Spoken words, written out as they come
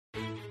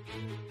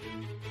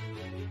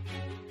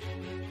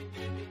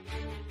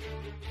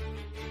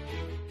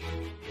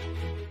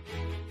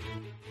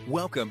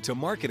Welcome to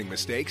Marketing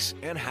Mistakes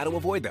and How to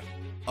Avoid Them,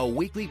 a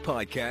weekly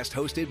podcast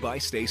hosted by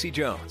Stacey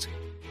Jones,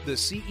 the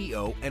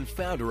CEO and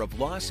founder of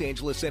Los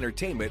Angeles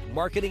entertainment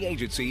marketing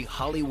agency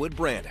Hollywood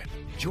Branded.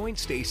 Join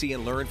Stacey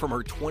and learn from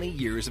her 20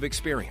 years of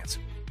experience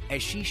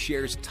as she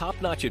shares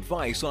top-notch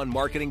advice on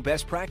marketing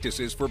best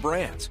practices for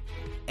brands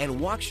and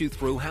walks you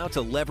through how to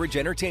leverage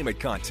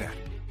entertainment content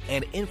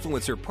and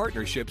influencer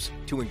partnerships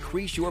to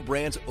increase your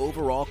brand's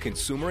overall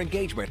consumer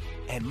engagement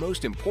and,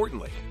 most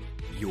importantly,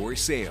 your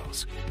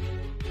sales.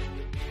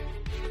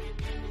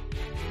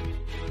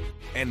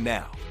 And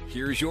now,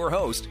 here's your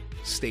host,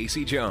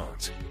 Stacey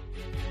Jones.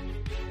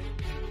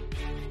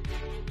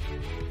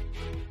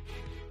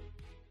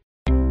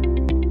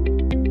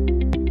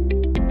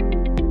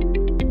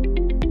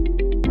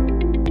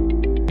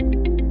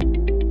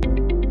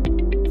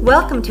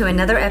 Welcome to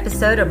another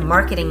episode of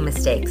Marketing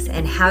Mistakes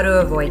and How to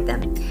Avoid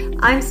Them.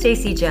 I'm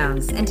Stacey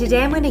Jones, and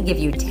today I'm going to give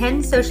you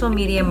 10 social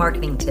media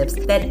marketing tips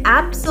that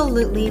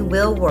absolutely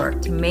will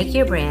work to make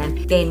your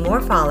brand gain more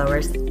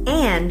followers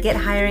and get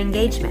higher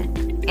engagement.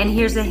 And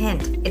here's a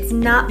hint, it's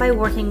not by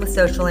working with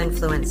social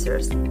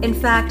influencers. In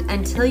fact,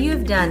 until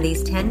you've done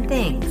these 10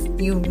 things,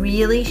 you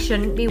really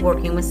shouldn't be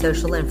working with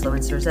social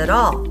influencers at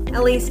all,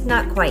 at least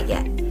not quite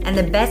yet. And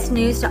the best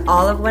news to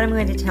all of what I'm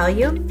going to tell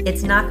you,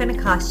 it's not going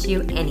to cost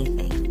you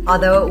anything,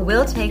 although it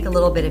will take a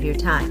little bit of your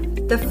time.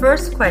 The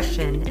first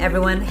question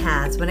everyone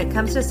has when it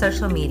comes to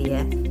social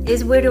media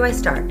is, where do I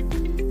start?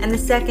 And the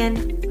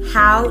second,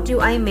 how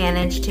do I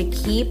manage to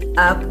keep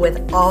up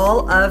with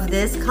all of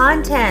this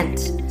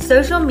content?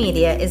 Social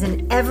media is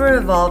an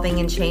ever-evolving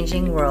and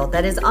changing world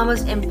that is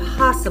almost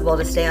impossible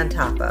to stay on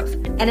top of.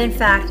 And in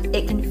fact,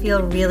 it can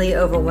feel really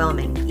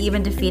overwhelming,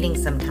 even defeating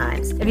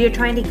sometimes, if you're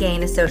trying to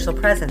gain a social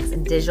presence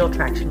and digital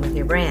traction with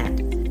your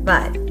brand.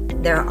 But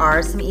there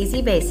are some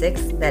easy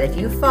basics that, if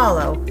you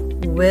follow,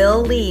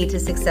 will lead to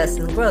success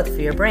and growth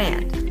for your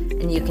brand.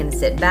 And you can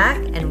sit back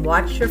and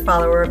watch your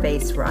follower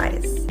base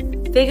rise.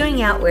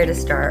 Figuring out where to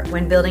start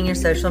when building your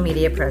social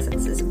media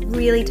presence is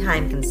really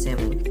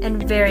time-consuming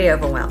and very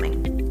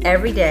overwhelming.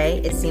 Every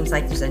day, it seems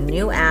like there's a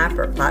new app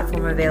or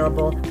platform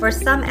available, or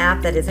some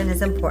app that isn't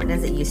as important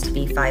as it used to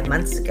be 5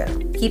 months ago.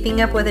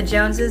 Keeping up with the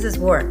Joneses is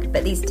work,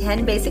 but these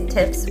 10 basic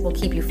tips will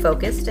keep you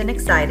focused and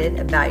excited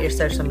about your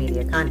social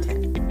media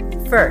content.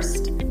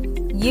 First,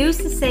 use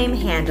the same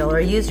handle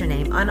or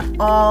username on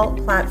all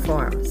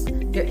platforms.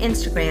 Your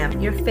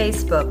Instagram, your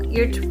Facebook,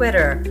 your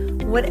Twitter,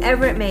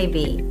 whatever it may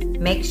be.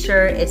 Make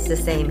sure it's the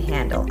same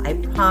handle. I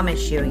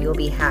promise you'll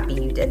be happy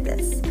you did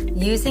this.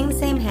 Using the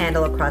same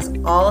handle across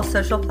all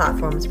social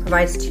platforms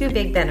provides two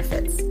big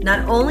benefits.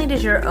 Not only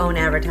does your own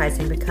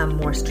advertising become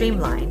more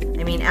streamlined,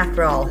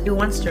 after all, who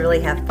wants to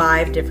really have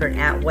 5 different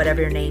at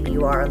whatever name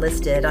you are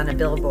listed on a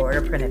billboard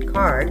or printed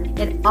card,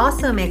 it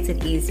also makes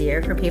it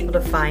easier for people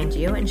to find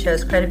you and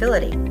shows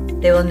credibility.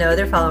 They will know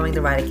they're following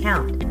the right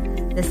account.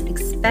 This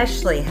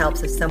especially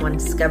helps if someone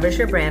discovers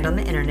your brand on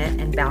the internet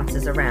and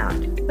bounces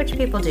around, which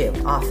people do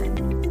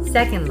often.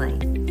 Secondly,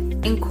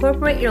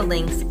 incorporate your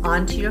links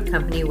onto your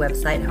company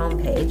website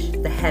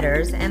homepage, the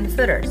headers and the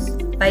footers.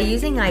 By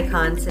using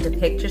icons to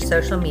depict your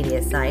social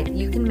media site,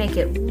 you can make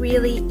it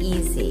really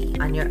easy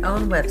on your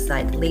own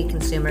website to lead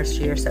consumers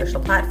to your social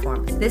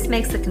platforms. This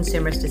makes the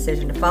consumer's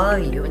decision to follow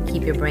you and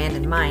keep your brand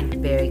in mind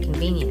very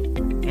convenient.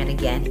 And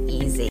again,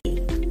 easy.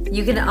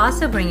 You can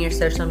also bring your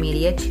social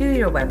media to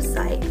your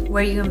website,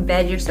 where you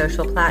embed your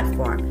social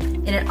platform,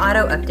 and it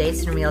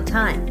auto-updates in real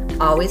time,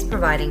 always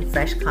providing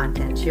fresh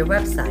content to your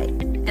website,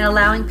 and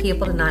allowing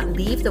people to not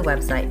leave the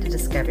website to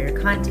discover your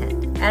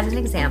content. As an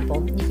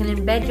example, you can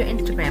embed your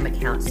Instagram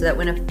account so that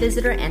when a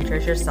visitor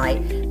enters your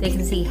site, they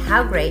can see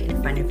how great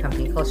and fun your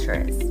company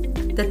culture is.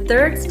 The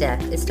third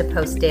step is to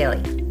post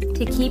daily.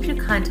 To keep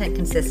your content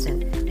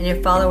consistent and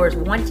your followers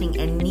wanting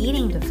and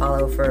needing to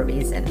follow for a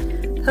reason,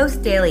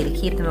 post daily to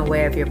keep them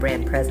aware of your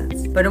brand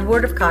presence. But a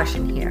word of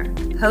caution here.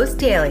 Post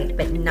daily,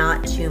 but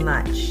not too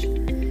much.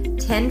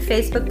 10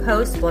 Facebook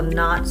posts will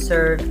not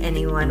serve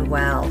anyone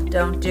well.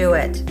 Don't do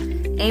it.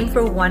 Aim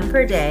for 1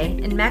 per day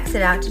and max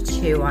it out to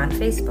 2 on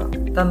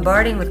Facebook.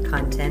 Bombarding with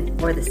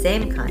content, or the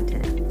same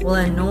content, will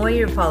annoy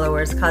your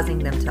followers, causing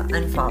them to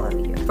unfollow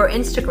you. For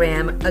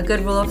Instagram, a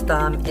good rule of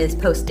thumb is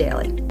post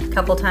daily, a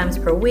couple times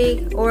per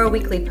week or a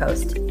weekly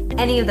post.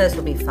 Any of those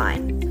will be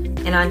fine.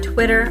 And on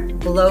Twitter,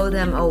 blow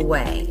them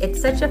away. It's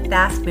such a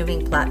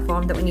fast-moving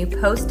platform that when you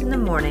post in the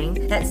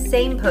morning, that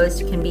same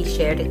post can be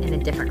shared in a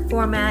different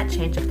format,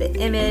 change up the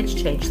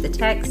image, change the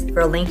text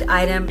for a linked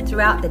item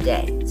throughout the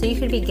day. So you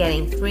could be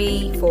getting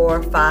 3,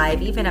 4,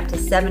 5, even up to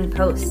 7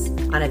 posts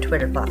on a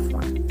Twitter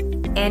platform.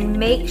 And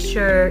make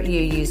sure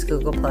you use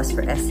Google Plus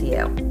for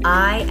SEO.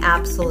 I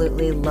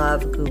absolutely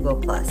love Google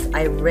Plus.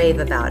 I rave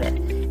about it.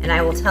 And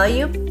I will tell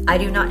you, I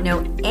do not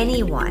know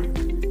anyone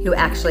who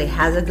actually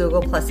has a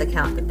Google Plus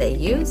account that they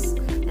use,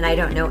 and I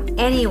don't know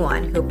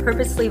anyone who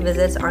purposely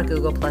visits our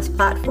Google Plus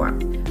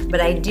platform.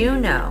 But I do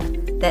know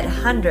that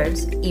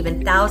hundreds,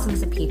 even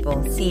thousands of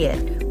people see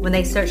it when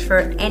they search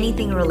for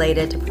anything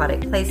related to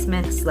product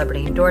placement,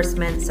 celebrity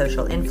endorsement,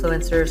 social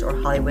influencers, or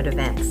Hollywood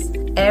events.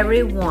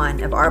 Every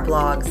one of our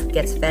blogs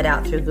gets fed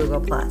out through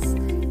Google+.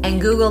 And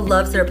Google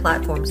loves their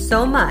platform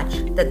so much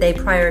that they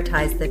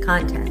prioritize the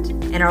content.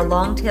 And our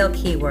long-tail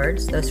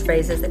keywords, those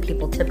phrases that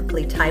people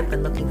typically type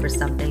when looking for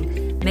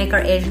something, make our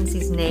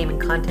agency's name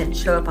and content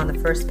show up on the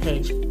first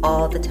page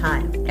all the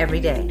time, every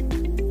day.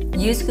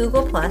 Use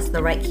Google+,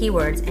 the right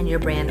keywords, and your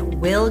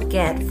brand will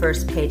get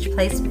first page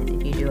placement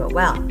if you do it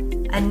well.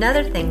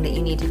 Another thing that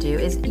you need to do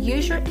is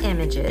use your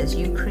images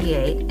you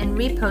create and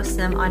repost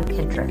them on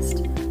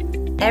Pinterest.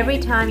 Every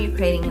time you're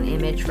creating an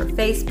image for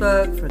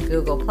Facebook, for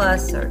Google+,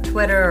 or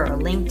Twitter, or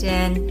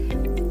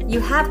LinkedIn, you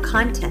have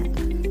content,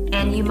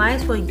 and you might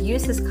as well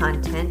use this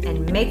content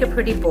and make a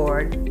pretty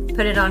board,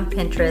 put it on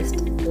Pinterest,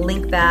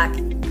 link back,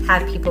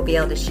 have people be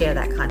able to share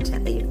that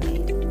content that you've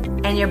made.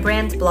 And your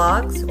brand's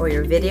blogs, or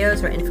your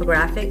videos or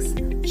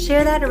infographics,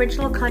 share that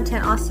original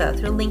content also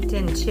through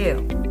LinkedIn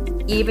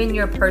too. Even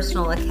your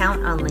personal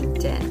account on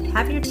LinkedIn,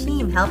 have your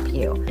team help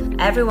you.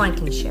 Everyone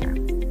can share.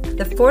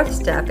 The fourth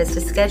step is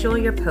to schedule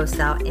your posts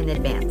out in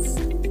advance.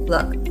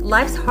 Look,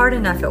 life's hard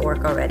enough at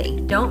work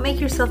already. Don't make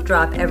yourself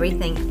drop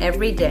everything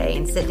every day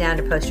and sit down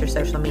to post your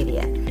social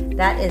media.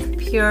 That is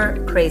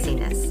pure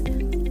craziness.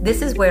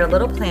 This is where a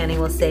little planning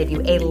will save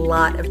you a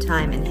lot of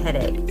time and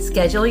headache.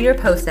 Schedule your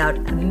posts out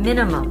a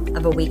minimum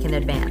of a week in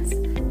advance.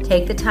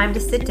 Take the time to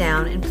sit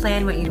down and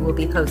plan what you will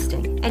be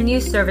posting, and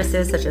use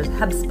services such as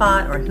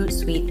HubSpot or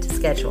Hootsuite to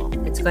schedule.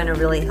 It's going to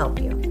really help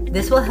you.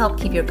 This will help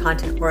keep your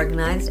content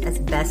organized as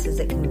best as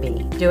it can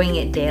be. Doing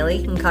it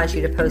daily can cause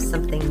you to post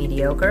something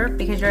mediocre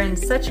because you're in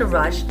such a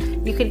rush,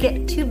 you could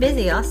get too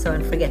busy also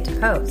and forget to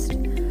post.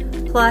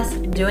 Plus,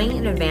 doing it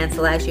in advance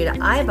allows you to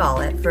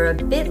eyeball it for a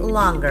bit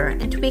longer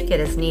and tweak it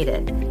as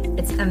needed.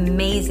 It's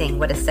amazing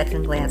what a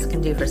second glance can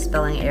do for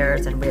spelling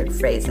errors and weird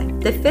phrasing.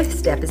 The fifth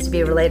step is to be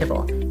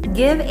relatable.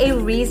 Give a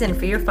reason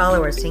for your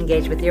followers to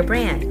engage with your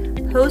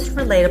brand. Post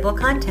relatable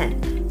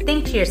content.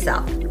 Think to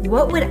yourself,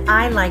 what would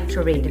I like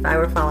to read if I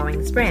were following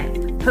this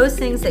brand? Post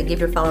things that give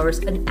your followers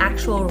an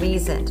actual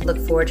reason to look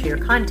forward to your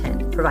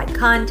content. Provide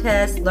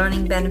contests,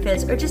 learning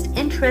benefits, or just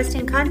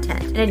interesting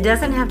content. And it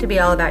doesn't have to be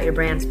all about your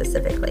brand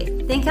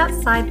specifically. Think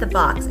outside the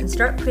box and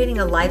start creating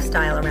a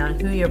lifestyle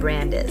around who your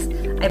brand is.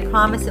 I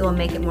promise it will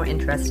make it more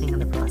interesting in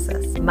the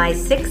process. My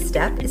sixth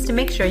step is to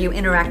make sure you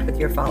interact with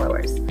your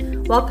followers.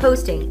 While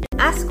posting,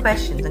 ask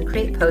questions and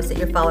create posts that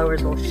your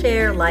followers will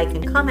share, like,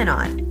 and comment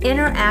on.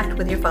 Interact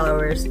with your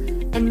followers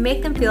and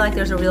make them feel like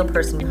there's a real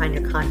person behind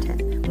your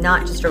content,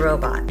 not just a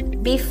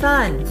robot. Be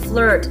fun,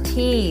 flirt,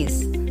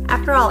 tease.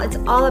 After all, it's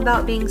all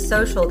about being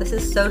social. This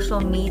is social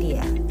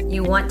media.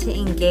 You want to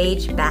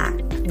engage back.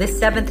 The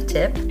seventh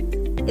tip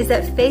is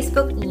that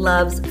Facebook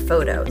loves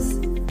photos.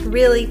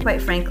 Really,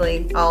 quite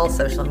frankly, all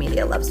social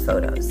media loves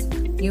photos.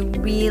 You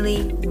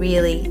really,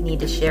 really need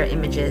to share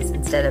images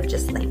instead of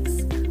just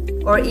links.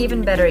 Or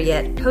even better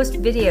yet, post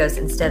videos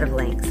instead of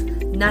links.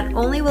 Not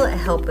only will it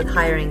help with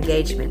higher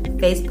engagement,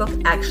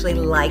 Facebook actually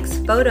likes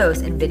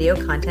photos and video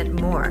content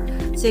more,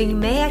 so you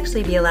may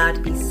actually be allowed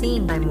to be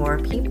seen by more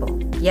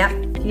people. Yep,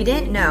 if you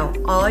didn't know,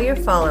 all your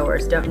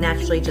followers don't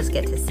naturally just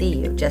get to see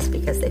you just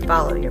because they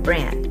follow your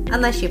brand,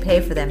 unless you pay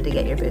for them to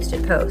get your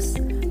boosted posts.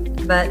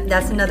 But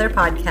that's another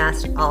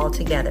podcast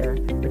altogether,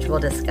 which we'll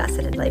discuss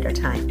at a later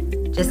time.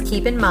 Just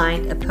keep in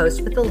mind, a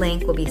post with a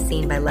link will be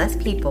seen by less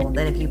people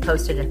than if you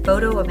posted a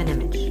photo of an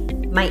image.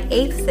 My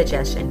eighth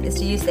suggestion is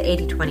to use the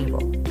 80-20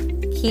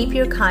 rule. Keep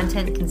your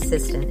content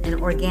consistent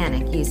and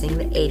organic using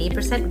the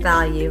 80%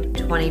 value,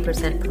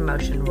 20%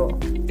 promotion rule.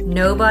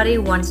 Nobody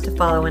wants to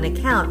follow an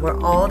account where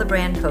all the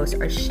brand posts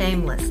are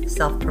shameless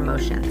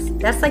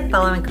self-promotions. That's like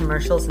following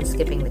commercials and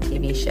skipping the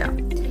TV show.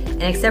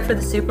 And except for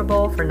the Super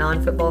Bowl for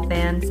non-football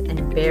fans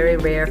and very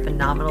rare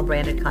phenomenal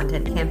branded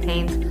content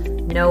campaigns,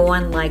 no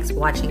one likes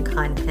watching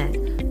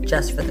content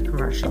just for the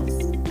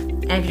commercials.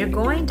 And if you're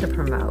going to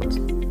promote,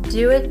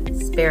 do it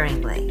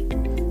sparingly.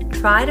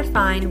 Try to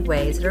find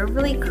ways that are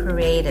really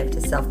creative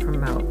to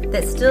self-promote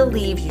that still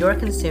leaves your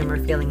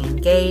consumer feeling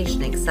engaged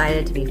and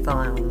excited to be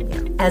following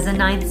you. As a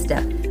ninth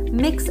step,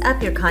 mix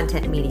up your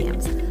content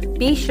mediums.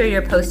 Be sure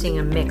you're posting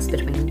a mix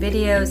between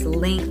videos,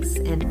 links,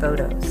 and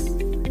photos.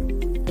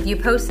 If you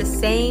post the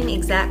same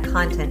exact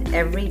content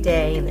every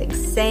day in the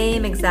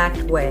same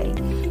exact way,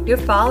 your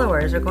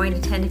followers are going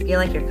to tend to feel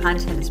like your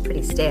content is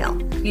pretty stale.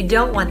 You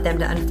don't want them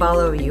to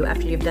unfollow you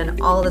after you've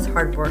done all this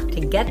hard work to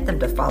get them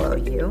to follow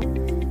you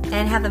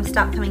and have them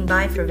stop coming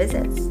by for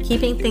visits.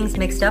 Keeping things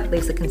mixed up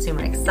leaves the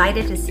consumer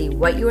excited to see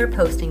what you are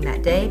posting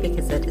that day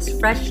because it is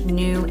fresh,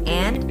 new,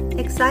 and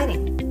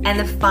exciting. And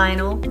the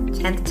final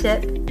 10th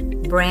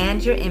tip,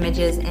 brand your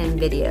images and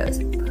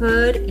videos.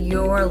 Put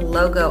your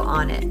logo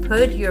on it.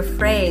 Put your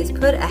phrase.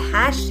 Put a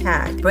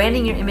hashtag.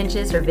 Branding your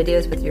images or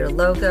videos with your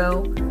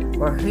logo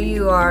or who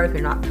you are if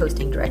you're not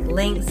posting direct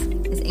links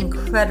is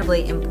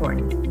incredibly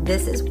important.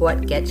 This is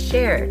what gets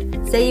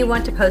shared. Say you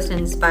want to post an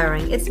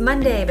inspiring "It's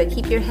Monday, but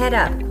keep your head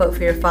up" quote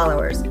for your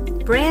followers.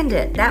 Brand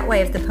it. That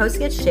way, if the post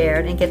gets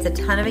shared and gets a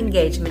ton of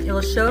engagement, it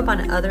will show up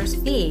on others'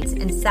 feeds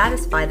and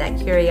satisfy that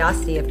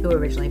curiosity of who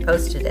originally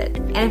posted it.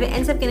 And if it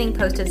ends up getting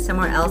posted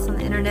somewhere else on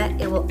the internet,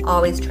 it will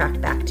always track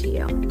back to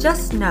you.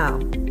 Just know,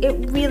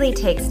 it really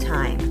takes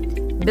time.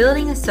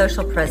 Building a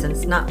social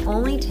presence not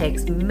only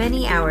takes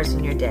many hours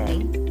in your day,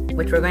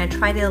 which we're going to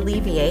try to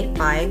alleviate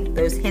by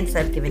those hints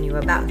I've given you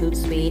about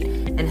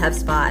Hootsuite and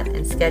HubSpot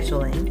and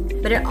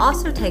scheduling, but it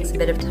also takes a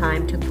bit of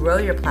time to grow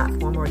your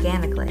platform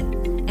organically.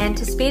 And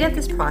to speed up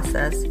this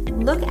process,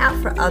 look out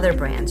for other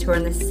brands who are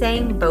in the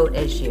same boat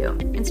as you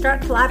and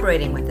start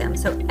collaborating with them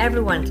so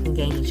everyone can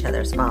gain each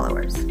other's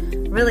followers.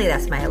 Really,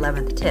 that's my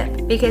 11th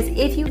tip. Because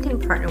if you can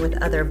partner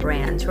with other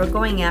brands who are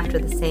going after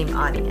the same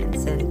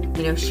audience and,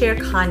 share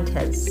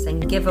contests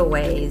and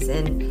giveaways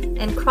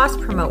and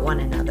cross-promote one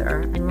another,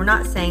 and we're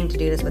not saying to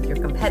do this with your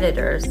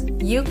competitors,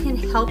 you can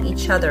help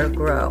each other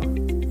grow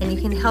and you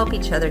can help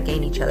each other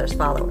gain each other's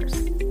followers.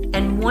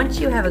 And once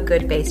you have a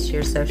good base to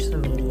your social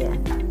media,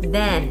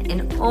 then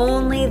and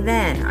only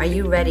then are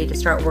you ready to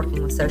start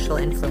working with social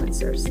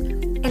influencers.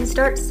 And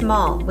start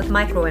small with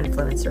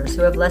micro-influencers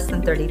who have less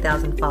than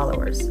 30,000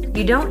 followers.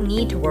 You don't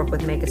need to work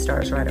with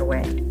megastars right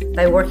away.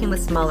 By working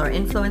with smaller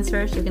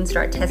influencers, you can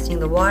start testing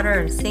the water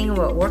and seeing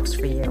what works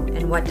for you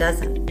and what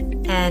doesn't.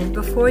 And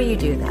before you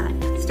do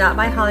that, stop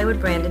by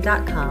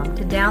HollywoodBranded.com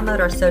to download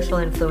our social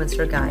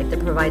influencer guide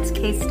that provides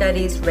case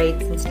studies,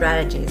 rates, and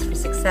strategies for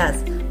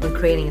success when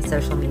creating a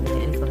social media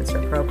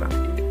influencer program.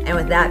 And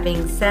with that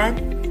being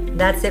said,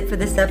 that's it for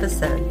this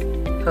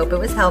episode. Hope it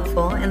was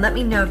helpful, and let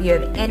me know if you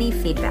have any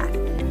feedback.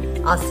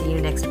 I'll see you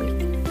next week.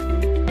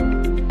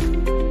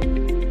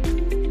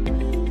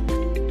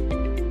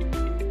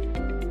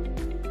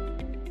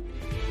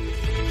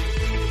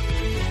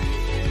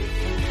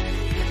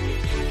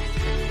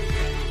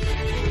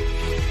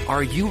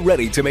 Are you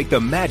ready to make the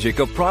magic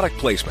of product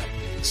placement,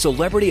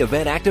 celebrity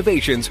event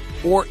activations,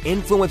 or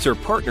influencer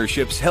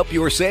partnerships help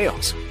your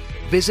sales?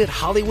 Visit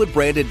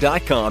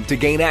HollywoodBranded.com to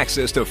gain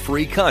access to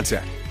free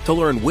content to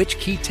learn which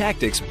key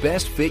tactics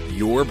best fit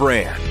your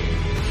brand.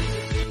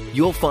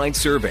 You'll find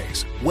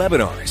surveys,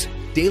 webinars,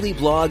 daily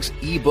blogs,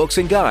 ebooks,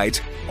 and guides,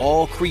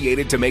 all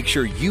created to make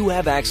sure you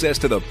have access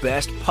to the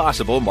best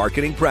possible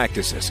marketing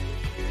practices.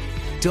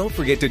 Don't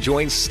forget to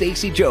join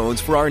Stacey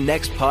Jones for our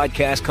next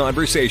podcast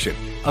conversation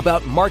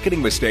about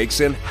marketing mistakes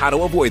and how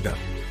to avoid them.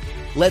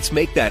 Let's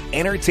make that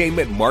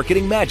entertainment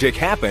marketing magic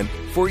happen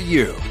for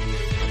you.